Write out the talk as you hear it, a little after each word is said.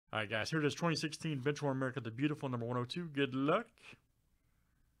All right, guys, here it is, 2016 Benchwarmer America the Beautiful, number 102. Good luck.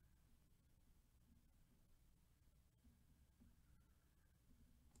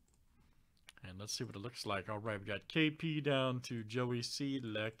 And let's see what it looks like. All right, we got KP down to Joey C.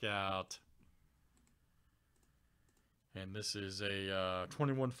 Look out. And this is a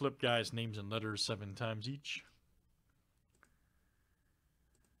 21 flip, guys. Names and letters 7 times each.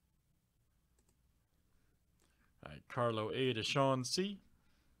 All right, Carlo A to Sean C.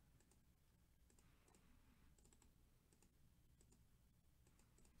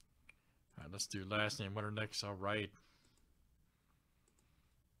 All right, let's do last name winner next. All right.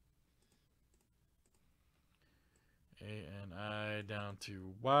 A and I down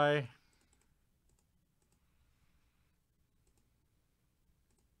to Y.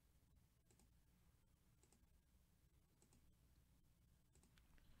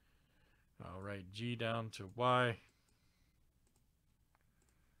 All right, G down to Y.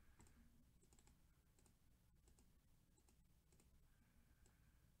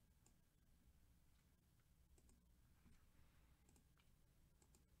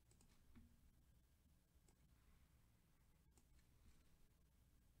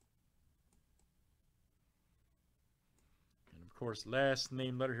 And of course, last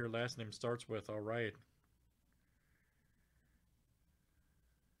name letter here. Last name starts with. All right.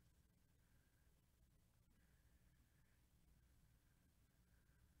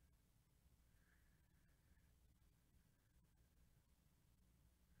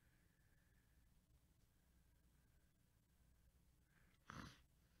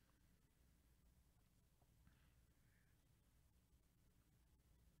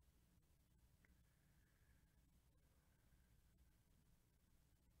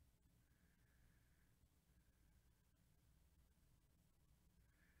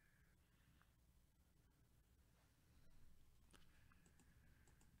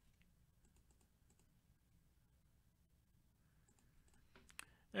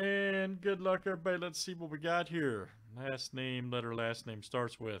 And good luck, everybody. Let's see what we got here. Last name, letter, last name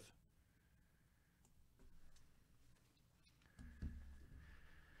starts with.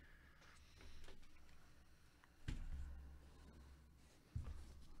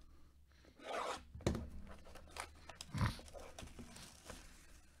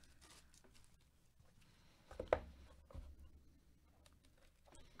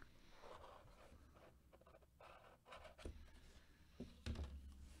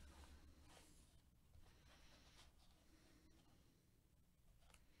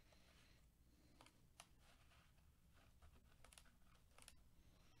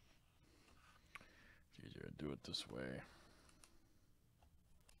 It's easier to do it this way.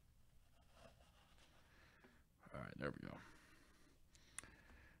 All right, there we go.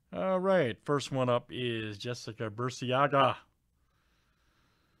 All right, first one up is Jessica Burciaga.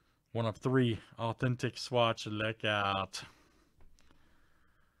 1 of 3. Authentic swatch. Look out.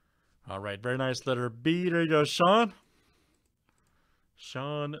 All right, very nice letter B. There you go, Sean.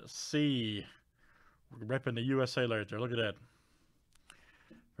 Sean C. We're repping the USA right there. Look at that.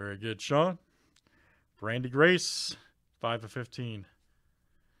 Very good, Sean. Brandy Grace. 5 of 15.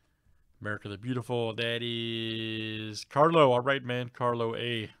 America the Beautiful. That is Carlo. All right, man. Carlo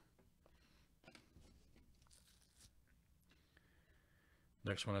A.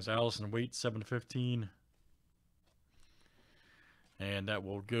 Next one is Allison Waite, 7 of 15. And that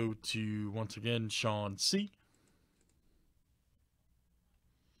will go to, once again, Sean C.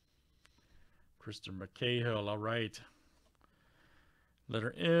 Kristen McCahill. All right.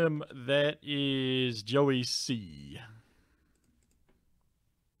 Letter M. That is Joey C.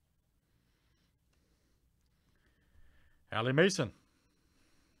 Allie Mason.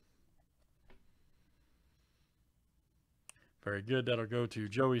 Very good. That'll go to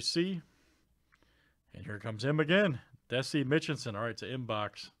Joey C. And here comes M again. Desi Mitchinson. All right, it's an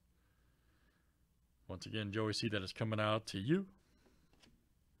inbox. Once again, Joey C. That is coming out to you.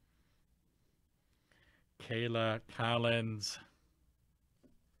 Kayla Collins.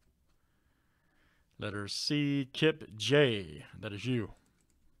 Letter C. Kip J. That is you.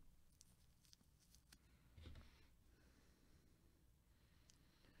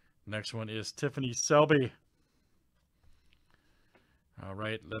 Next one is Tiffany Selby. All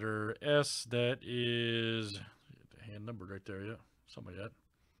right, letter S. That is the hand number right there. Yeah, something like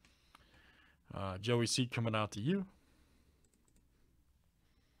that. Joey C. coming out to you.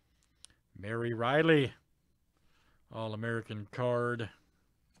 Mary Riley. All-American card.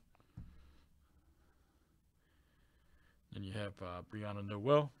 Then you have Brianna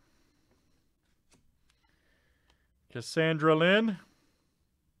Noel. Cassandra Lynn.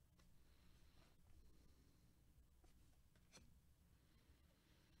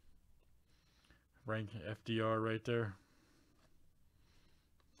 Rank FDR right there.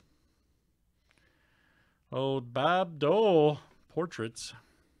 Old Bob Dole portraits.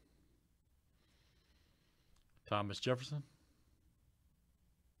 Thomas Jefferson.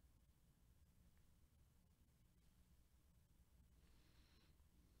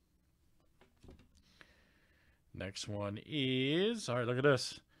 Next one is, all right, look at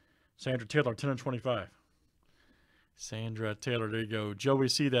this. Sandra Taylor, 10 and 25. Sandra Taylor, there you go. Joey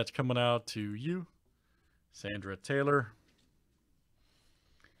C, that's coming out to you. Sandra Taylor.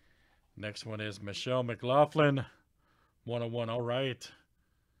 Next one is Michelle McLaughlin, 101. All right.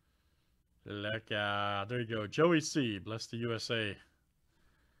 There you go. Joey C, bless the USA.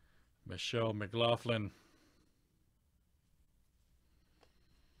 Michelle McLaughlin.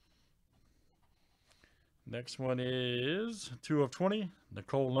 Next one is 2 of 20.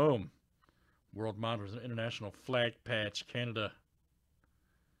 Nicole Loam, World Monitors International Flag Patch, Canada.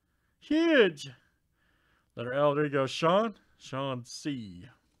 Huge. Letter L, there you go. Sean C.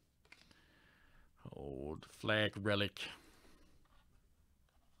 Old flag relic.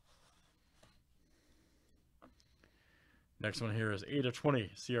 Next one here is 8 of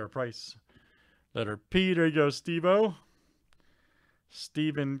 20. Sierra Price. Letter P, there you go. Steve-O.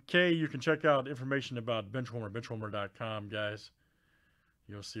 Stephen K. You can check out information about Benchwarmer, benchwarmer.com, guys.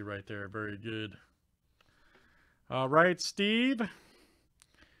 You'll see right there. Very good. All right, Steve.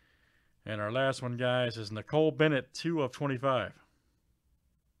 And our last one, guys, is Nicole Bennett, 2 of 25.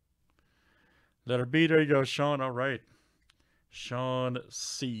 Letter B, there you go, Sean. All right. Sean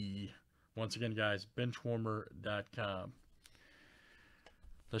C. Once again, guys, benchwarmer.com.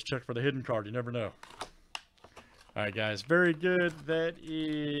 Let's check for the hidden card. You never know. All right, guys. Very good. That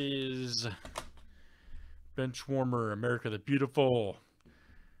is Benchwarmer, America the Beautiful.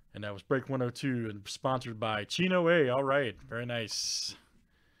 And that was Break 102 and sponsored by Chino A. All right. Very nice.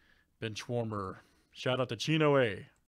 Benchwarmer. Shout out to Chino A.